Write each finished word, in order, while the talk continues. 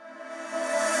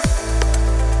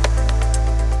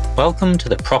Welcome to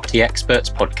the Property Experts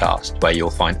podcast, where you'll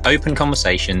find open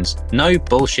conversations, no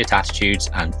bullshit attitudes,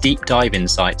 and deep dive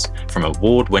insights from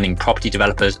award-winning property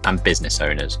developers and business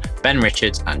owners, Ben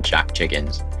Richards and Jack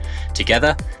Jiggins.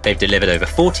 Together, they've delivered over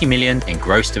 40 million in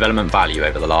gross development value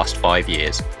over the last 5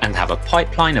 years and have a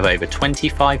pipeline of over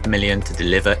 25 million to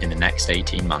deliver in the next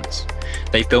 18 months.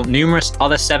 They've built numerous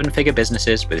other 7-figure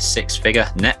businesses with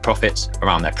 6-figure net profits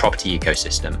around their property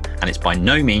ecosystem, and it's by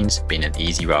no means been an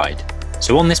easy ride.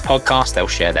 So on this podcast, they'll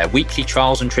share their weekly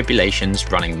trials and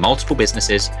tribulations running multiple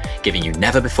businesses, giving you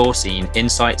never before seen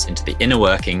insights into the inner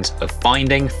workings of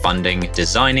finding, funding,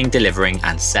 designing, delivering,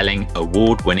 and selling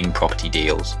award-winning property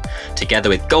deals, together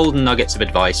with golden nuggets of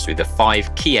advice through the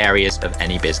 5 key areas of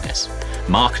any business: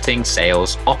 marketing,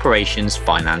 sales, operations,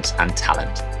 finance, and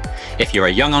talent. If you're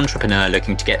a young entrepreneur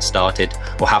looking to get started,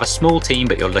 or have a small team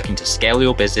but you're looking to scale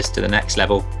your business to the next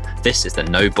level, this is the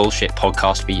No Bullshit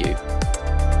podcast for you.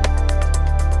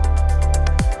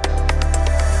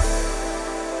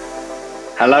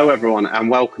 Hello everyone, and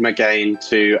welcome again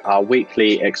to our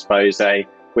weekly expose,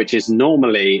 which is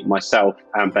normally myself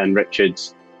and Ben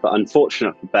Richards, but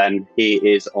unfortunate for Ben, he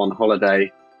is on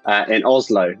holiday in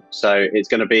Oslo. So it's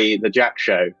going to be the Jack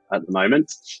show at the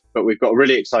moment, but we've got a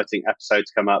really exciting episode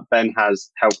to come up. Ben has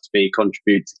helped me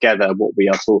contribute together what we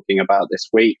are talking about this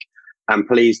week, and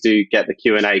please do get the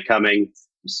Q&A coming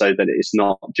so that it's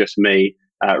not just me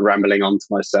rambling on to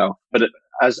myself. But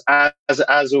as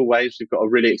always, we've got a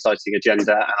really exciting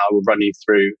agenda, and I will run you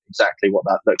through exactly what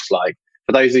that looks like.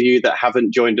 For those of you that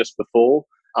haven't joined us before,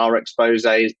 our expose,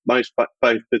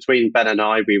 both between Ben and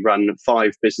I, we run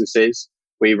 5 businesses.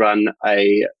 We run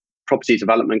a property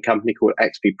development company called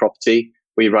XP Property.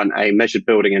 We run a measured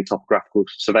building and topographical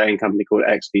surveying company called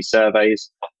XP Surveys.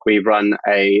 We run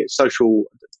a social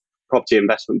property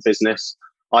investment business.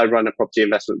 I run a property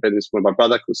investment business with my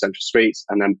brother called Central Streets,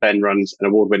 and then Ben runs an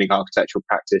award-winning architectural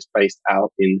practice based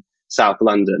out in South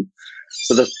London.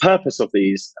 So the purpose of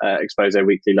these Expose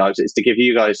Weekly Lives is to give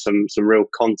you guys some real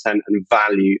content and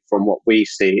value from what we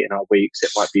see in our weeks.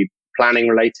 It might be planning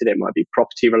related, it might be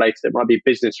property related, it might be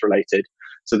business related.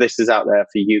 So this is out there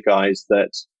for you guys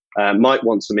that might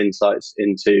want some insights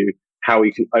into how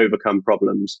we can overcome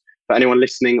problems. For anyone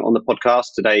listening on the podcast,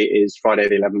 today is Friday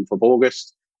the 11th of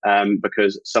August.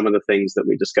 Because some of the things that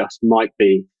we discussed might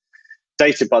be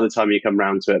dated by the time you come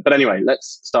around to it. But anyway,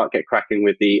 let's get cracking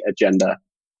with the agenda.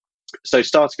 So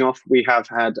starting off, we have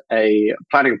had a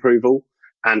planning approval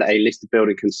and a listed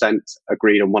building consent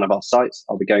agreed on one of our sites.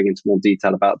 I'll be going into more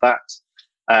detail about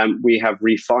that. We have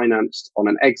refinanced on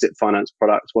an exit finance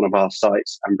product, one of our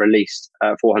sites, and released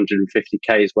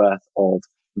 450K's worth of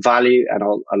value, and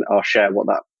I'll share what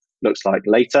that looks like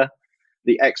later.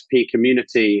 The XP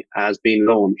community has been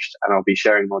launched, and I'll be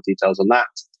sharing more details on that.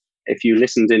 If you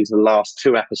listened into the last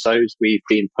 2 episodes, we've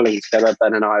been pulling together,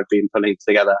 Ben and I have been pulling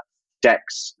together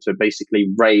decks to basically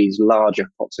raise larger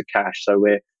pots of cash. So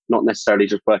we're not necessarily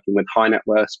just working with high net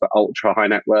worths, but ultra high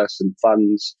net worths and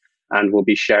funds, and we'll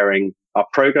be sharing our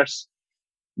progress,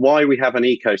 why we have an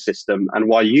ecosystem, and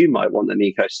why you might want an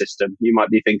ecosystem. You might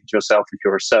be thinking to yourself, if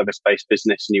you're a service-based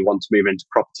business and you want to move into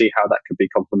property, how that could be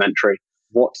complementary.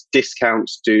 What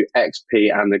discounts do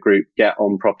XP and the group get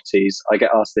on properties? I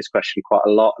get asked this question quite a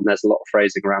lot, and there's a lot of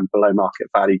phrasing around below market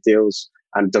value deals.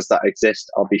 And does that exist?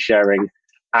 I'll be sharing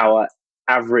our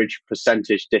average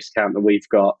percentage discount that we've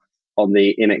got on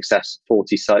the in excess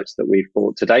 40 sites that we've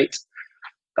bought to date.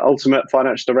 The Ultimate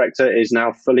Financial Director is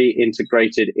now fully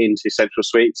integrated into Central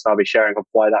Suites. I'll be sharing of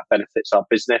why that benefits our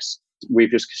business.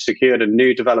 We've just secured a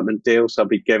new development deal, so I'll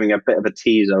be giving a bit of a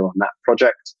teaser on that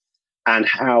project, and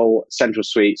how Central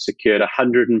Suites secured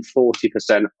 140%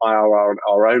 IRR on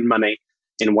our own money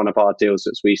in one of our deals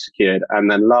that we secured. And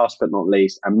then last but not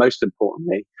least, and most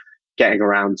importantly, getting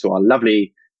around to our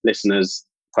lovely listeners'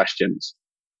 questions.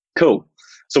 Cool.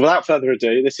 So without further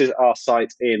ado, this is our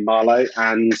site in Marlow,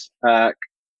 and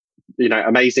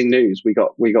amazing news. We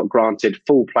got granted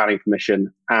full planning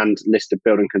permission and listed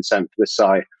building consent for this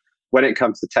site. When it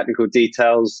comes to technical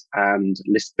details and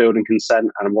list building consent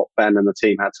and what Ben and the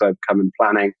team had to overcome in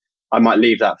planning, I might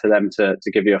leave that for them to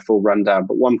give you a full rundown.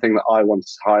 But one thing that I wanted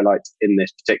to highlight in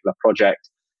this particular project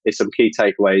is some key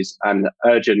takeaways and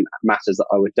urgent matters that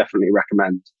I would definitely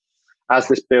recommend. As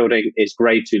this building is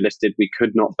grade 2 listed, we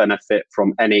could not benefit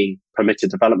from any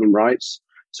permitted development rights.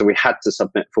 So we had to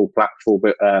submit full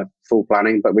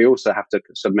planning, but we also have to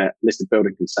submit listed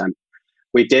building consent.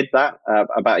 We did that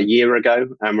about a year ago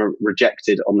and were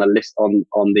rejected on the list on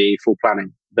the full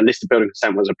planning. The listed building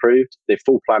consent was approved. The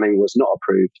full planning was not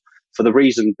approved, for the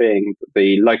reason being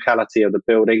the locality of the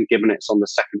building, given it's on the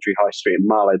secondary high street in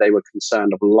Marlow. They were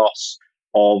concerned of loss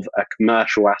of a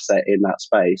commercial asset in that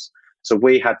space. So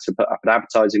we had to put up an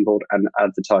advertising board and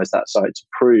advertise that site to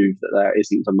prove that there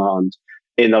isn't demand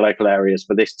in the local areas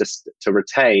for this to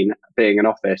retain being an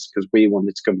office, because we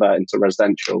wanted to convert into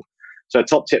residential. So a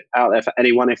top tip out there for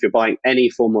anyone, if you're buying any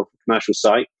form of commercial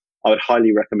site, I would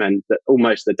highly recommend that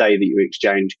almost the day that you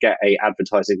exchange, get a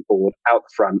advertising board out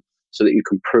the front so that you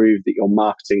can prove that you're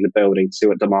marketing the building, see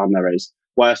what demand there is.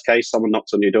 Worst case, someone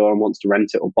knocks on your door and wants to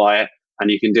rent it or buy it,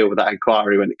 and you can deal with that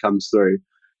inquiry when it comes through.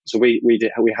 So we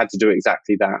had to do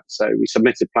exactly that. So we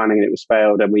submitted planning and it was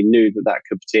failed, and we knew that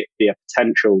could be a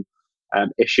potential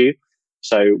issue.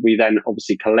 So we then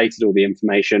obviously collated all the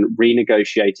information,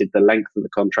 renegotiated the length of the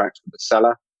contract with the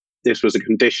seller. This was a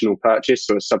conditional purchase,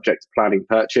 so a subject to planning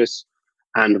purchase.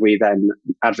 And we then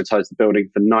advertised the building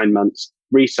for 9 months,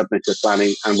 resubmitted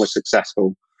planning, and were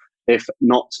successful. If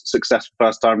not successful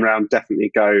first time round,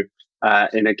 definitely go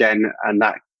in again. And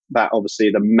that obviously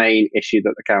the main issue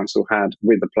that the council had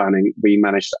with the planning, we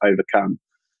managed to overcome.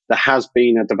 There has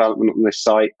been a development on this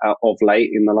site of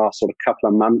late in the last sort of couple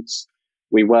of months.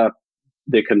 We were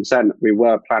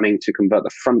planning to convert the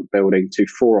front building to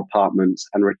 4 apartments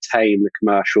and retain the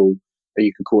commercial,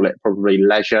 you could call it probably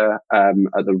leisure,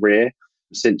 at the rear.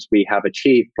 Since we have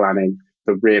achieved planning,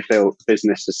 the rear built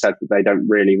business has said that they don't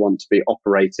really want to be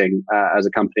operating as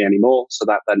a company anymore. So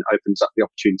that then opens up the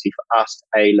opportunity for us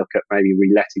to A, look at maybe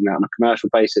reletting that on a commercial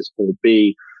basis, or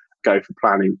B, go for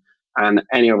planning. And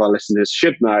any of our listeners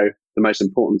should know the most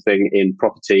important thing in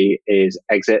property is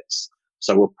exits.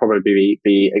 So we'll probably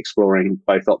be exploring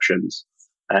both options.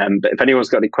 But if anyone's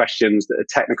got any questions that are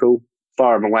technical,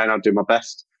 fire them away and I'll do my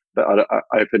best. But I'm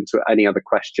open to any other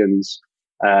questions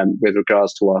with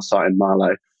regards to our site in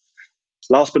Marlow.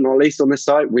 Last but not least, on this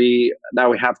site, we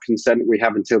have consent. We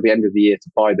have until the end of the year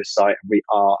to buy this site, and we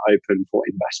are open for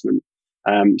investment.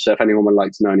 So if anyone would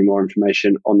like to know any more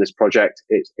information on this project,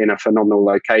 it's in a phenomenal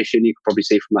location. You can probably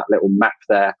see from that little map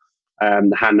there,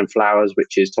 the Hand and Flowers,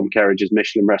 which is Tom Kerridge's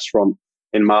Michelin restaurant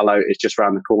in Marlow, is just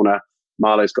around the corner.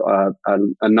 Marlow's got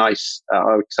a nice,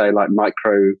 I would say, like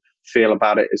micro feel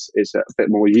about it. It's a bit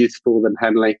more youthful than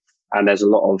Henley, and there's a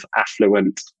lot of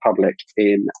affluent public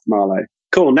in Marlow.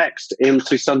 Cool. Next,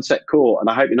 into Sunset Court, and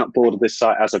I hope you're not bored of this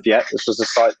site as of yet. This was a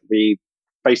site that we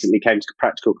basically came to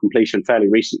practical completion fairly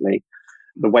recently.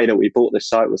 The way that we bought this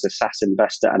site was a SaaS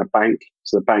investor and a bank.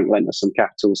 So the bank lent us some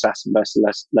capital, SaaS investor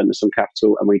lent us some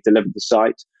capital, and we delivered the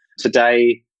site.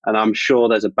 Today, and I'm sure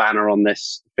there's a banner on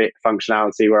this bit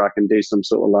functionality where I can do some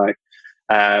sort of like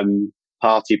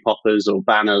party poppers or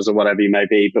banners or whatever you may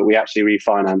be, but we actually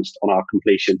refinanced on our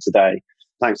completion today.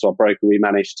 Thanks to our broker, we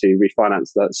managed to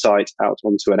refinance that site out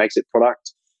onto an exit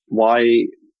product. Why,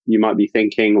 you might be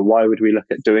thinking, why would we look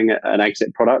at doing an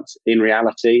exit product? In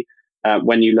reality,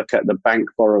 when you look at the bank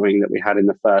borrowing that we had in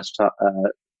the first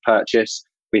purchase,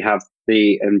 we have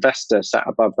the investor sat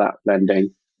above that lending.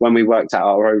 When we worked out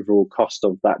our overall cost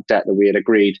of that debt that we had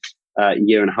agreed a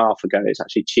year and a half ago, it's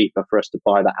actually cheaper for us to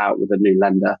buy that out with a new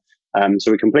lender.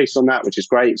 So we completed on that, which is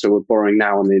great. So we're borrowing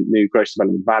now on the new gross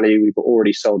development value. We've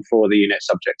already sold 4 of the units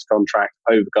subject to contract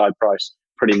over guide price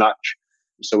pretty much.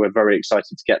 So we're very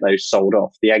excited to get those sold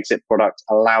off. The exit product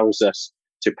allows us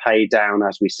to pay down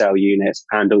as we sell units,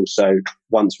 and also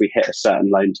once we hit a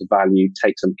certain loan to value,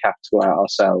 take some capital out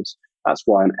ourselves. That's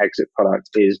why an exit product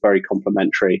is very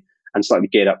complementary and slightly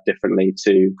geared up differently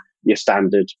to your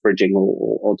standard bridging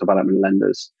or development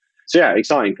lenders. So yeah,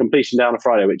 exciting. Completion down on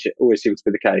Friday, which it always seems to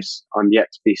be the case. I'm yet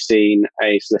to be seen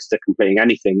a solicitor completing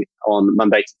anything on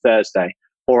Monday to Thursday,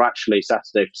 or actually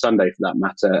Saturday for Sunday for that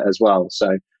matter as well.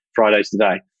 So Friday's the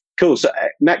day. Cool. So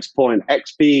next point,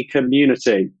 XB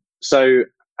community. So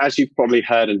as you've probably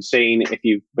heard and seen, if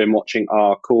you've been watching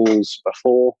our calls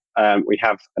before, we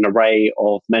have an array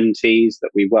of mentees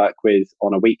that we work with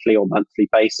on a weekly or monthly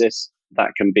basis.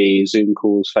 That can be Zoom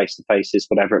calls, face-to-faces,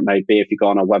 whatever it may be. If you go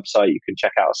on our website, you can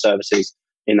check out our services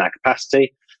in that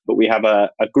capacity. But we have a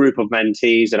group of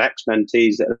mentees and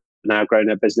ex-mentees that have now grown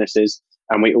their businesses.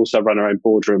 And we also run our own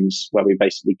boardrooms where we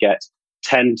basically get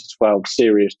 10 to 12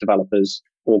 serious developers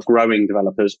or growing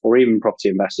developers or even property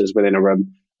investors within a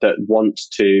room that want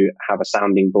to have a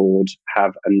sounding board,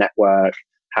 have a network,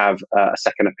 have a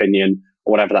second opinion,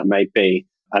 or whatever that may be.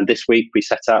 And this week we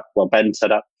Ben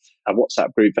set up a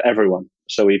WhatsApp group for everyone.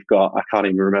 So we've got, I can't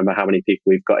even remember how many people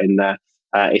we've got in there.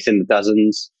 It's in the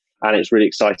dozens, and it's really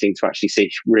exciting to actually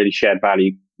see really shared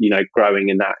value, growing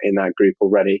in that group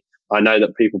already. I know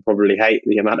that people probably hate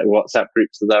the amount of WhatsApp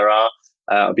groups that there are.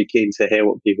 I'd be keen to hear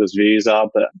what people's views are,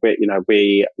 but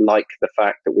we like the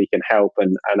fact that we can help,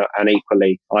 and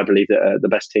equally, I believe that the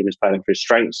best team is playing for his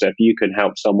strengths. So if you can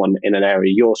help someone in an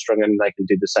area you're strong in, they can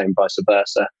do the same, vice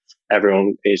versa.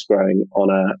 everyone is growing on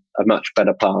a much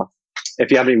better path. If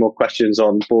you have any more questions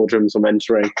on boardrooms or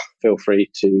mentoring, feel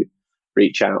free to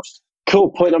reach out.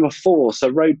 Cool. Point number 4. So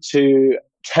road to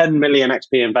 10 million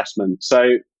XP investment.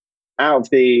 So out of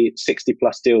the 60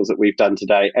 plus deals that we've done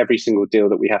today, every single deal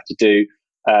that we have to do,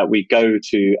 we go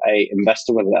to a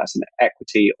investor, whether that's an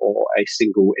equity or a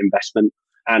single investment,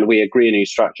 and we agree a new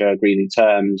structure, agree new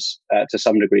terms, to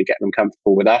some degree, get them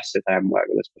comfortable with us if they haven't worked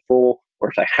with us before, or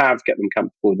if they have, get them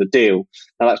comfortable with the deal.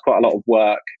 Now, that's quite a lot of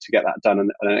work to get that done,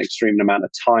 and an extreme amount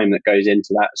of time that goes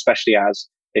into that, especially as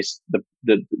it's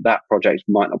that project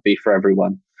might not be for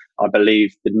everyone. I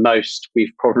believe the most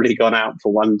we've probably gone out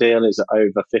for one deal is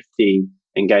over 50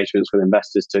 engagements with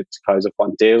investors to close up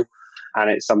one deal.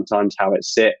 And it's sometimes how it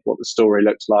sit, what the story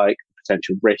looks like,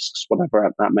 potential risks,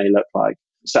 whatever that may look like.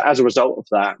 So as a result of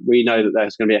that, we know that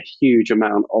there's going to be a huge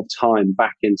amount of time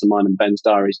back into mine and Ben's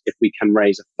diaries if we can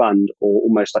raise a fund or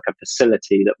almost like a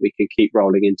facility that we can keep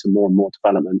rolling into more and more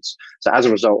developments. So as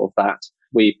a result of that,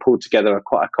 we pulled together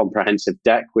quite a comprehensive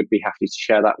deck. We'd be happy to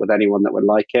share that with anyone that would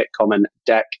like it, common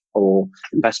deck or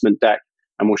investment deck,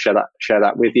 and we'll share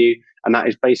that with you. And that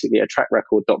is basically a track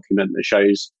record document that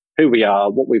shows who we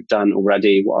are, what we've done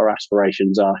already, what our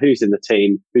aspirations are, who's in the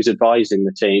team, who's advising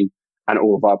the team, and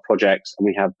all of our projects. And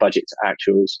we have budget to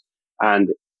actuals. And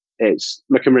it's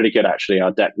looking really good, actually.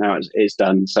 Our deck now is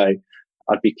done. So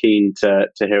I'd be keen to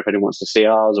hear if anyone wants to see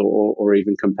ours or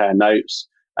even compare notes.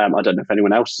 I don't know if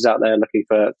anyone else is out there looking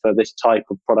for this type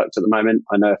of product at the moment.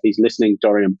 I know if he's listening,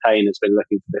 Dorian Payne has been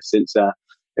looking for this since it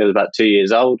was about 2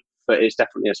 years old. But it's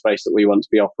definitely a space that we want to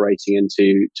be operating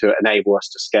into to enable us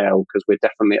to scale, because we're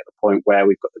definitely at the point where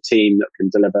we've got the team that can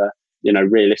deliver,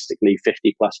 realistically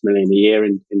 50 plus million a year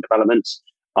in developments.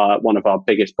 One of our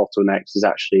biggest bottlenecks is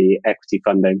actually equity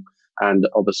funding. And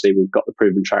obviously we've got the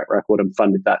proven track record and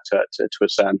funded that to a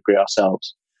certain degree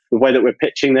ourselves. The way that we're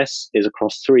pitching this is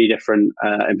across 3 different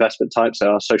investment types.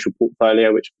 So our social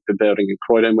portfolio, which we've been building in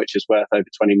Croydon, which is worth over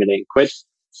 20 million quid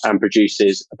and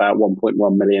produces about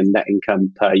 1.1 million net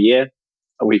income per year.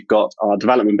 We've got our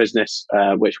development business,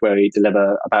 where we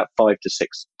deliver about 5 to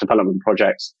 6 development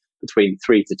projects between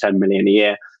 3 to 10 million a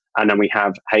year. And then we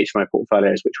have HMO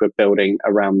portfolios, which we're building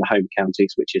around the home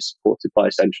counties, which is supported by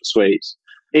Central Suites.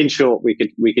 In short, we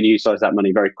could utilize that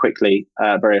money very quickly,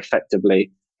 very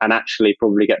effectively, and actually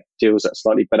probably get deals at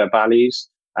slightly better values,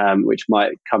 which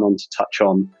might come on to touch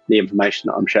on the information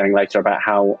that I'm sharing later about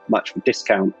how much of a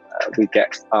discount we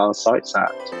get our sites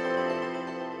at.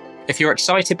 If you're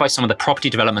excited by some of the property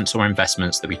developments or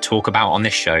investments that we talk about on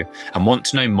this show and want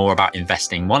to know more about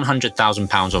investing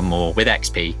 £100,000 or more with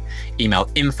XP, email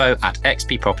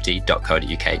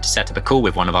info@xpproperty.co.uk to set up a call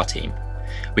with one of our team.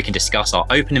 We can discuss our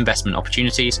open investment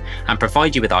opportunities and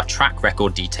provide you with our track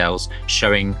record details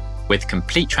showing with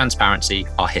complete transparency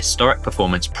our historic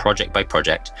performance project by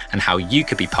project and how you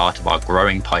could be part of our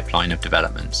growing pipeline of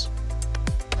developments.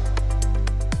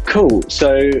 Cool.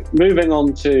 So moving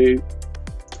on to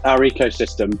our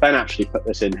ecosystem, Ben actually put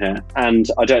this in here, and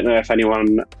I don't know if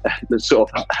anyone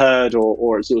sort of heard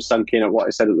or it's sort of sunk in at what I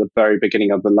said at the very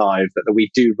beginning of the live, that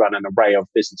we do run an array of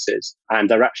businesses, and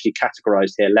they're actually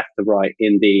categorized here left to right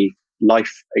in the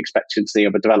life expectancy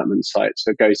of a development site.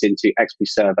 So it goes into XP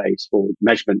surveys for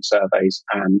measurement surveys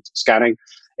and scanning.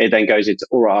 It then goes into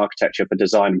Aura architecture for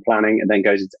design and planning. It then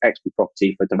goes into XP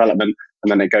property for development.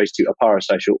 And then it goes to Apara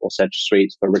social or Central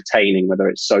Suites for retaining, whether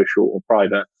it's social or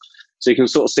private. So you can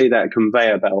sort of see that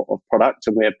conveyor belt of product,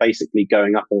 and we're basically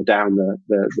going up or down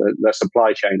the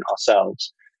supply chain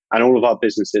ourselves. And all of our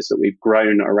businesses that we've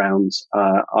grown around,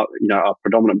 our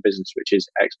predominant business, which is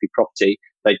XP Property,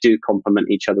 they do complement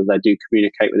each other. They do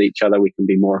communicate with each other. We can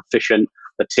be more efficient.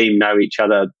 The team know each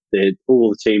other.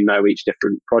 All the team know each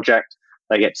different project.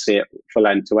 They get to see it full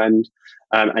end to end.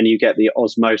 And you get the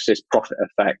osmosis profit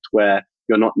effect, where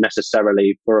you're not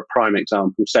necessarily, for a prime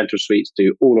example, Central Suites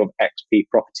do all of XP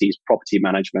Property's property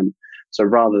management. So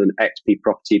rather than XP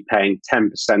Property paying 10%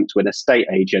 to an estate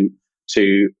agent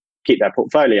to keep their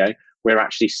portfolio, we're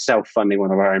actually self-funding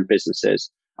one of our own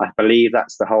businesses. I believe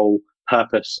that's the whole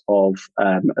purpose of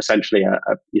essentially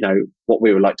what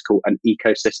we would like to call an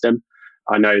ecosystem.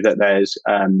 I know that there's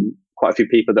quite a few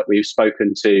people that we've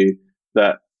spoken to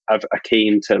that are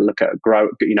keen to look at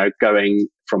going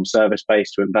from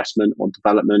service-based to investment or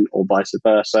development or vice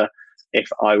versa. If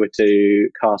I were to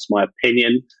cast my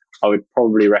opinion, I would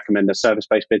probably recommend a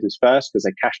service-based business first, because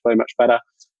they cash flow much better.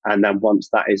 And then once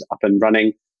that is up and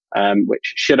running, which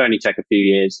should only take a few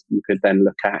years, you could then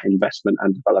look at investment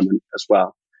and development as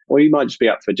well. Or you might just be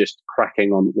up for just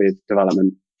cracking on with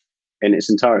development in its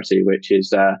entirety, which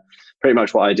is pretty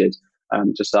much what I did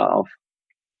to start off.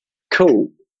 Cool.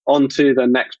 On to the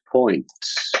next point.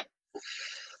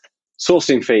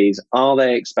 Sourcing fees, are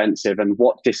they expensive, and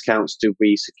what discounts do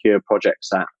we secure projects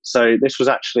at? So this was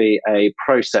actually a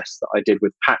process that I did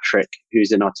with Patrick,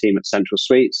 who's in our team at Central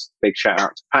Suites. Big shout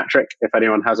out to Patrick. If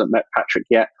anyone hasn't met Patrick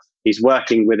yet, he's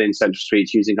working within Central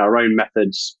Suites using our own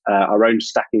methods, our own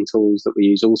stacking tools that we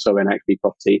use also in XP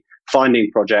Property,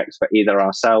 finding projects for either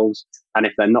ourselves, and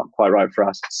if they're not quite right for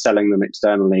us, selling them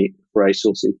externally for a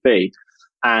sourcing fee.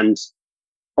 And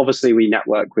obviously we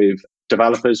network with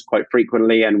developers quite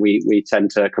frequently, and we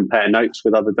tend to compare notes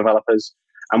with other developers.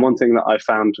 And one thing that I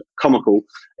found comical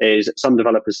is some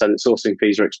developers said that sourcing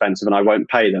fees are expensive and I won't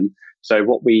pay them. So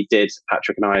what we did,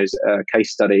 Patrick and I's case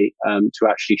study, to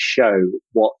actually show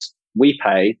what we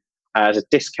pay as a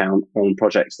discount on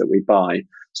projects that we buy.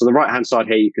 So the right-hand side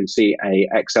here, you can see a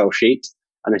Excel sheet,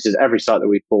 and this is every site that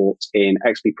we've bought in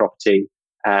XP Property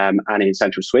and in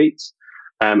Central Suites.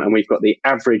 And we've got the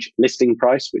average listing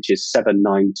price, which is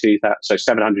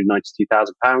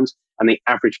 £792,000, and the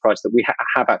average price that we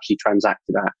have actually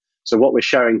transacted at. So what we're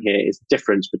showing here is the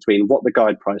difference between what the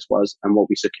guide price was and what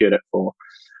we secured it for.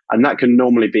 And that can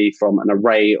normally be from an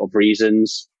array of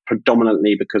reasons,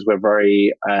 predominantly because we're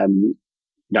very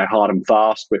hard and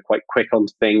fast. We're quite quick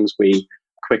onto things. We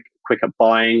quick at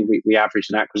buying. We average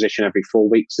an acquisition every 4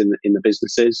 weeks in the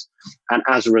businesses. And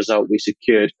as a result, we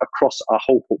secured across our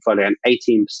whole portfolio an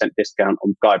 18% discount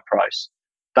on guide price.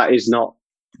 That is not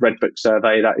Red Book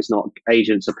survey. That is not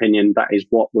agent's opinion. That is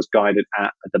what was guided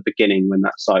at the beginning when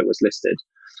that site was listed.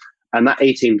 And that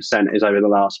 18% is over the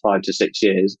last 5 to 6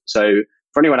 years. So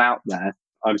for anyone out there,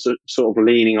 I'm sort of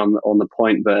leaning on the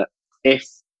point that if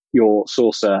your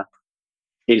sourcer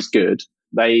is good,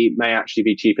 they may actually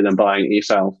be cheaper than buying it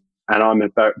yourself. And I'm a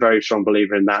very strong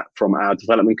believer in that from our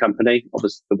development company.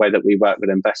 Obviously, the way that we work with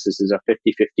investors is a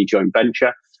 50-50 joint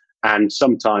venture. And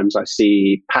sometimes I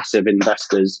see passive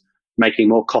investors making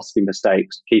more costly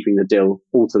mistakes, keeping the deal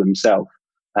all to themselves.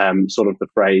 Sort of the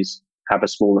phrase, have a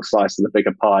smaller slice of the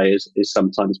bigger pie is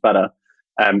sometimes better.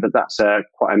 But that's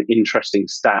quite an interesting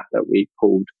stat that we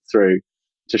pulled through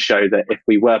to show that if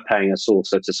we were paying a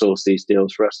sourcer to source these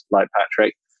deals for us, like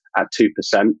Patrick, at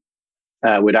 2%,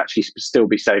 we'd actually still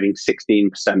be saving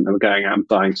 16% and we're going out and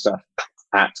buying stuff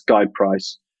at guide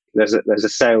price. There's a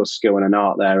sales skill and an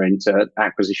art there into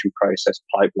acquisition process,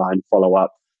 pipeline, follow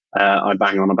up. I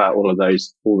bang on about all of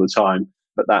those all the time,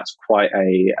 but that's quite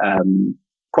a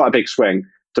big swing.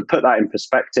 To put that in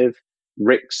perspective,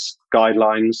 RICS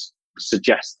guidelines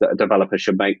suggest that a developer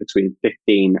should make between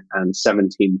 15 and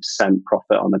 17%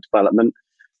 profit on a development.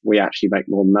 We actually make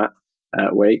more than that.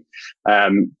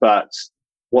 But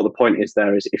what the point is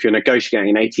there is if you're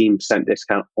negotiating an 18%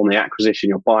 discount on the acquisition,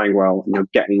 you're buying well and you're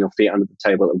getting your feet under the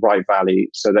table at the right value,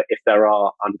 so that if there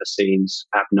are unforeseens,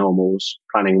 abnormals,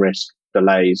 planning risk,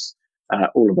 delays,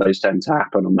 all of those tend to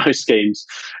happen on most schemes,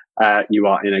 you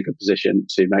are in a good position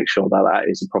to make sure that that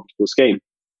is a profitable scheme.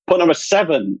 Point number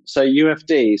 7, so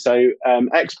UFD. So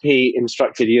XP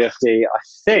instructed UFD, I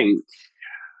think,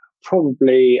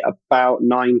 probably about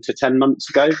 9 to 10 months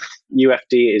ago.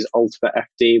 UFD is Ultimate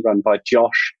FD, run by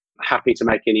Josh. Happy to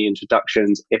make any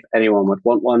introductions if anyone would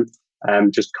want one.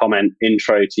 Just comment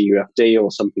intro to UFD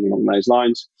or something along those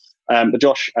lines. But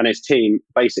Josh and his team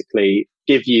basically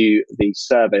give you the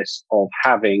service of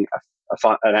having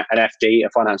an FD, a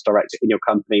finance director in your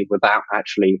company without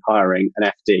actually hiring an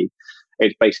FD.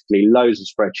 It's basically loads of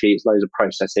spreadsheets, loads of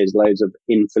processes, loads of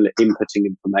inputting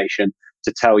information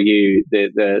to tell you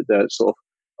the sort of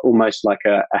almost like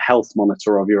a health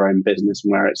monitor of your own business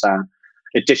and where it's at.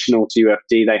 Additional to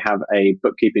UFD, they have a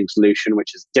bookkeeping solution,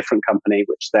 which is a different company,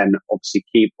 which then obviously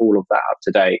keep all of that up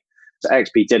to date. So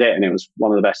XP did it, and it was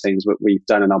one of the best things that we've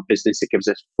done in our business. It gives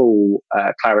us full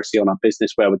clarity on our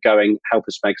business, where we're going, help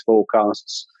us make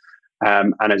forecasts,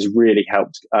 and has really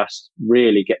helped us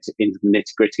really get into the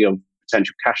nitty-gritty of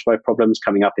potential cash flow problems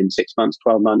coming up in 6 months,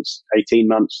 12 months, 18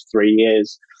 months, 3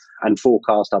 years, and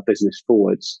forecast our business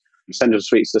forwards. Central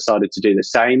Suites decided to do the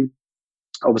same.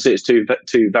 Obviously, it's two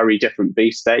very different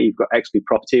beasts there. You've got XP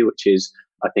Property, which is,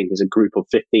 I think, is a group of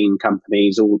 15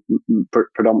 companies, all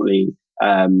predominantly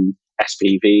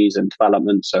SPVs and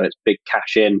development. So it's big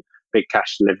cash in, big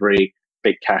cash delivery,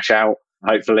 big cash out,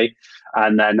 hopefully.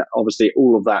 And then obviously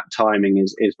all of that timing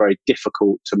is very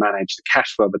difficult to manage the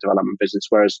cash flow of a development business,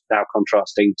 whereas now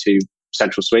contrasting to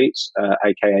Central Suites,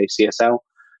 aka CSL,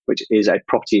 which is a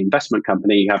property investment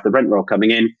company. You have the rent roll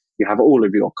coming in, you have all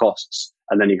of your costs,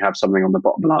 and then you have something on the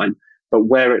bottom line. But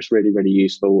where it's really, really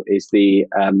useful is the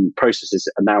processes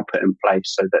that are now put in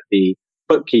place so that the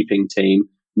bookkeeping team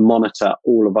monitor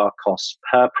all of our costs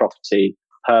per property,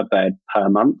 per bed, per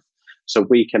month. So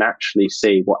we can actually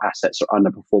see what assets are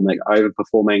underperforming,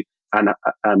 overperforming,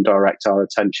 and direct our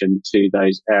attention to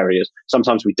those areas.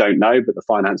 Sometimes we don't know, but the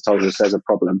finance tells us there's a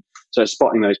problem. So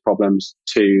spotting those problems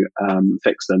to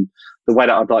fix them. The way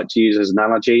that I'd like to use as an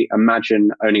analogy,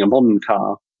 imagine owning a modern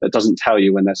car that doesn't tell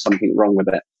you when there's something wrong with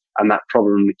it. And that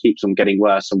problem keeps on getting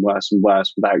worse and worse and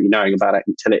worse without you knowing about it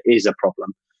until it is a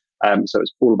problem. So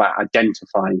it's all about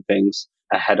identifying things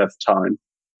ahead of time.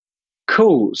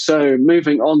 Cool. So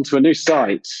moving on to a new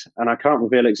site, and I can't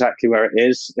reveal exactly where it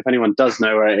is. If anyone does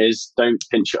know where it is, don't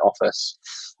pinch it off us.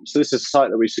 So this is a site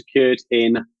that we secured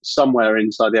in somewhere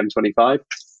inside the M25.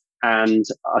 And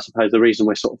I suppose the reason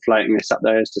we're sort of floating this up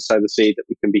there is to sow the seed that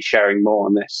we can be sharing more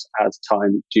on this as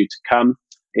time due to come.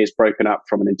 It's broken up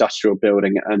from an industrial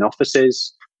building and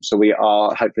offices. So we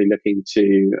are hopefully looking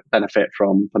to benefit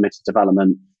from permitted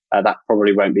development. That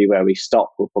probably won't be where we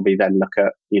stop. We'll probably then look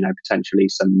at, potentially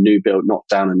some new build, knock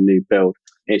down and new build.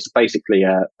 It's basically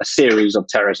a series of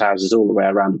terrace houses all the way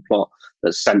around the plot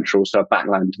that's central, so a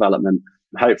backland development,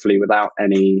 hopefully without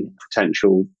any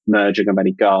potential merging of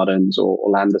any gardens or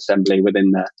land assembly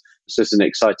within there. So this is an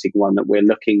exciting one that we're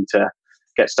looking to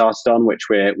get started on, which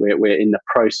we're in the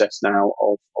process now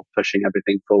of pushing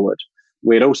everything forward.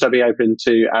 We'd also be open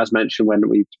to, as mentioned when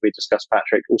we discussed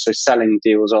Patrick, also selling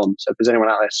deals on. So if there's anyone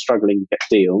out there struggling to get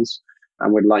deals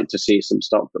and would like to see some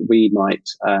stock that we might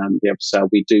be able to sell,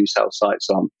 we do sell sites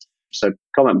on. So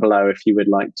comment below if you would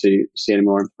like to see any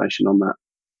more information on that.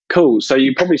 Cool. So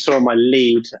you probably saw on my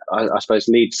lead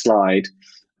slide,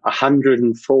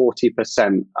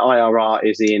 140% IRR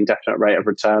is the indefinite rate of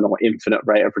return or infinite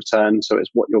rate of return. So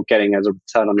it's what you're getting as a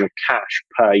return on your cash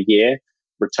per year.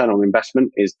 Return on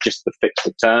investment is just the fixed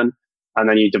return. And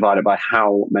then you divide it by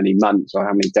how many months or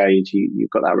how many days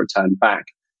you've got that return back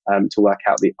to work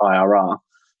out the IRR.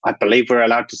 I believe we're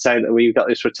allowed to say that we've got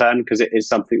this return because it is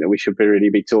something that we should really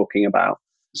be talking about.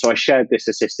 So I shared this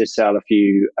assisted sale a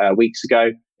few weeks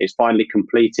ago. It's finally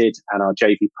completed and our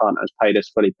JV partner has paid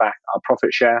us fully back our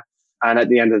profit share. And at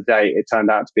the end of the day, it turned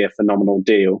out to be a phenomenal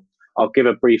deal. I'll give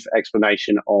a brief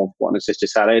explanation of what an assisted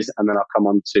sale is, and then I'll come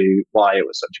on to why it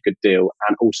was such a good deal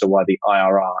and also why the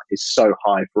IRR is so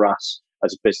high for us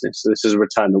as a business. So this is a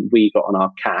return that we got on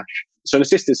our cash. So an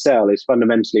assisted sale is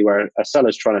fundamentally where a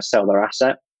seller's trying to sell their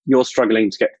asset. You're struggling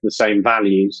to get to the same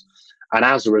values. And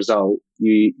as a result,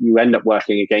 you end up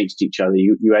working against each other.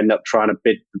 You end up trying to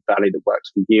bid the value that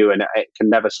works for you, and it can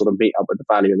never sort of meet up with the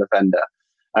value of the vendor.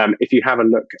 If you have a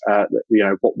look at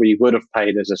what we would have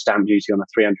paid as a stamp duty on a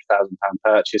 £300,000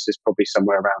 purchase is probably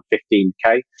somewhere around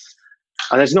 15k.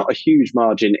 And there's not a huge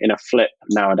margin in a flip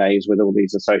nowadays with all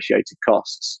these associated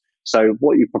costs. So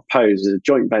what you propose is a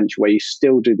joint venture where you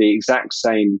still do the exact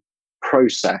same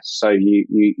process. So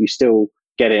you still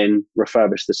get in,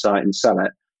 refurbish the site and sell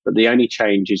it. But the only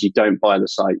change is you don't buy the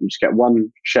site. You just get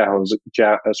one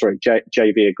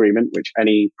JV agreement, which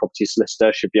any property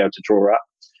solicitor should be able to draw up.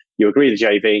 You agree the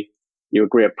JV, you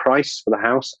agree a price for the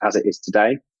house as it is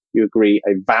today, you agree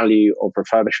a value of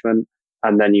refurbishment,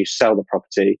 and then you sell the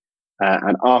property.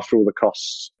 And after all the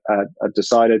costs are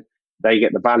decided, they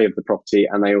get the value of the property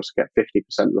and they also get 50%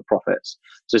 of the profits.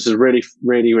 So this is a really,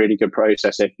 really, really good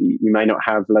process. If you may not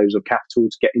have loads of capital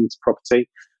to get into property,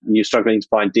 you're struggling to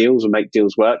find deals or make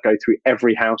deals work, go through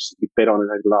every house that you've bid on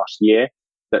over the last year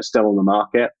that's still on the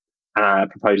market,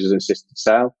 proposes an assisted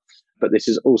sale. But this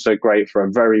is also great for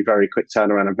a very, very quick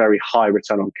turnaround, a very high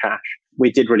return on cash.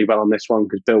 We did really well on this one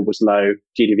because build was low,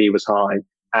 GDV was high,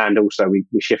 and also we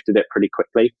shifted it pretty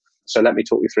quickly. So let me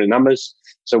talk you through the numbers.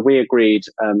 So we agreed,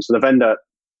 so the vendor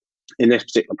in this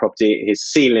particular property, his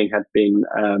ceiling had been,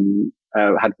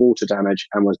 had water damage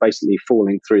and was basically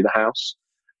falling through the house.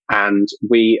 And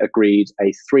we agreed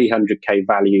a 300k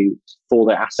value for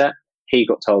the asset. He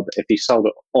got told that if he sold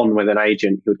it on with an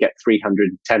agent, he would get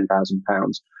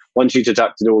 £310,000. Once you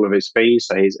deducted all of his fees,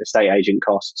 so his estate agent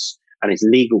costs and his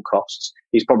legal costs,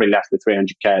 he's probably left with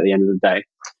 300k at the end of the day.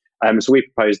 So we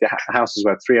proposed the house is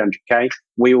worth 300k.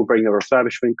 We will bring the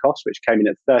refurbishment cost, which came in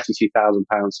at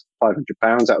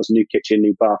 £32,500. That was new kitchen,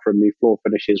 new bathroom, new floor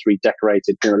finishes,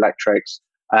 redecorated, new electrics.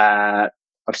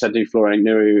 I've said new flooring,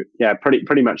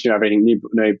 pretty much everything. New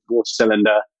water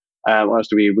cylinder. What else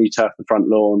do we returf the front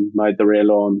lawn, mowed the rear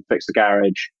lawn, fixed the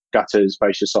garage, gutters,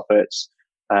 fascia soffits,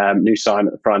 new sign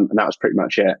at the front, and that was pretty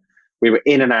much it. We were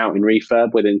in and out in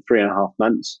refurb within 3.5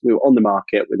 months. We were on the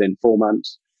market within 4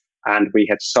 months. And we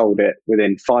had sold it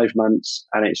within 5 months,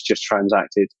 and it's just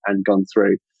transacted and gone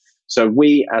through. So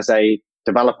we, as a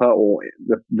developer or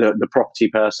the property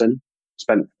person,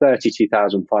 spent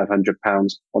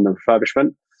 £32,500 on the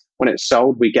refurbishment. When it's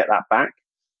sold, we get that back.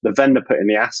 The vendor put in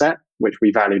the asset. which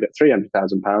we valued at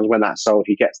 £300,000. When that's sold,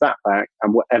 he gets that back,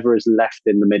 and whatever is left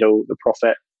in the middle, the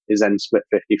profit, is then split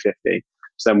 50-50.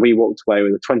 So then we walked away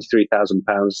with a £23,000,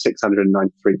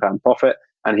 £693 profit,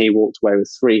 and he walked away with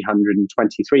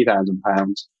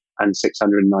 £323,000 and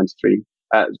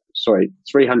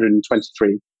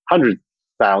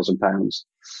 £323,000.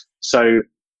 So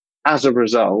as a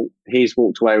result, he's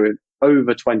walked away with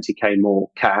over 20k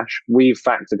more cash. We've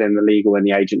factored in the legal and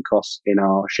the agent costs in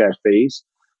our shared fees.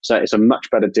 So it's a much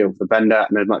better deal for the vendor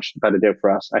and a much better deal for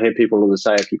us. I hear people all the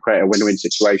say, if you create a win-win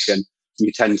situation,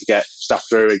 you tend to get stuff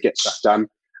through and get stuff done.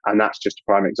 And that's just a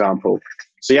prime example.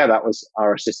 So yeah, that was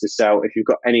our assisted sale. If you've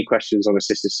got any questions on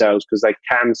assisted sales, because they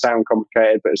can sound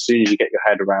complicated, but as soon as you get your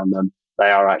head around them,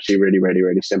 they are actually really, really,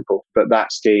 really simple. But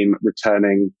that scheme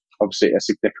returning obviously a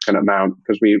significant amount,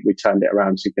 because we turned it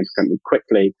around significantly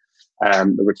quickly.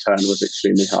 The return was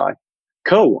extremely high.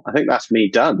 Cool. I think that's me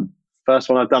done. First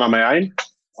one I've done on my own.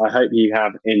 I hope you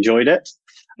have enjoyed it.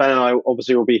 Ben and I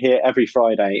obviously will be here every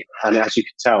Friday, and as you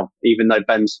can tell, even though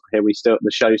Ben's not here,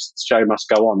 the show must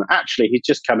go on. Actually, he's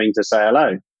just coming to say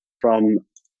hello from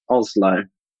Oslo.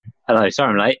 Hello,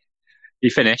 sorry I'm late. You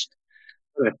finished?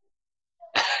 Yeah.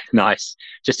 Nice.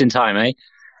 Just in time, eh?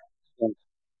 Yeah.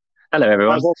 Hello,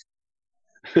 everyone.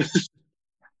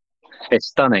 It's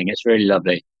stunning. It's really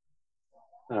lovely.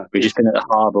 We've just been at the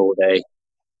harbour all day.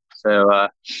 So,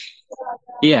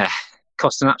 yeah.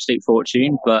 Cost an absolute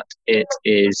fortune, but it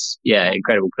is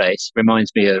incredible place.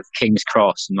 Reminds me of King's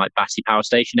Cross and like Battersea Power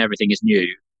Station. Everything is new,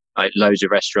 like loads of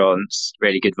restaurants,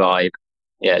 really good vibe.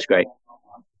 Yeah, it's great.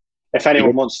 If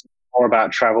anyone wants more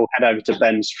about travel, head over to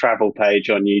Ben's travel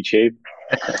page on YouTube.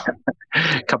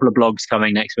 A couple of blogs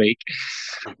coming next week.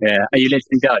 Yeah, are you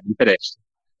literally done? You finished?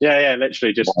 Yeah,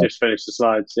 literally just finished the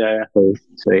slides. Yeah.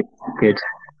 Sweet, good.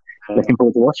 Looking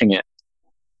forward to watching it.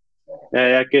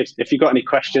 Yeah, good. If you've got any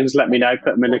questions, let me know.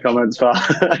 Put them in the comments bar.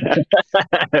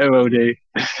 Will do.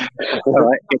 All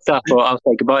right, good stuff. Well, I'll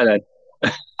say goodbye then.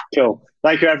 Cool.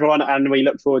 Thank you, everyone. And we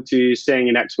look forward to seeing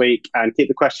you next week. And keep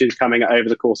the questions coming over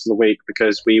the course of the week,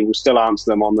 because we will still answer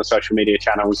them on the social media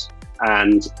channels.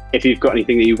 And if you've got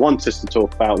anything that you want us to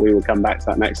talk about, we will come back to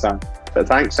that next time. But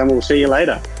thanks, and we'll see you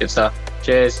later. Good stuff.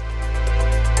 Cheers.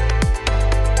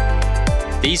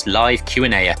 These live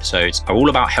Q&A episodes are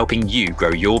all about helping you grow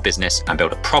your business and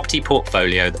build a property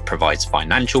portfolio that provides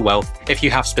financial wealth. If you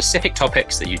have specific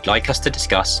topics that you'd like us to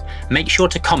discuss, make sure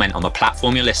to comment on the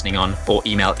platform you're listening on, or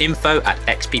email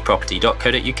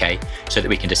info@xpproperty.co.uk so that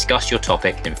we can discuss your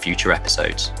topic in future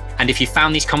episodes. And if you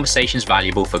found these conversations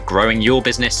valuable for growing your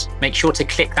business, make sure to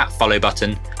click that follow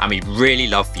button, and we'd really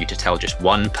love for you to tell just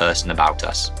one person about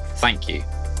us. Thank you.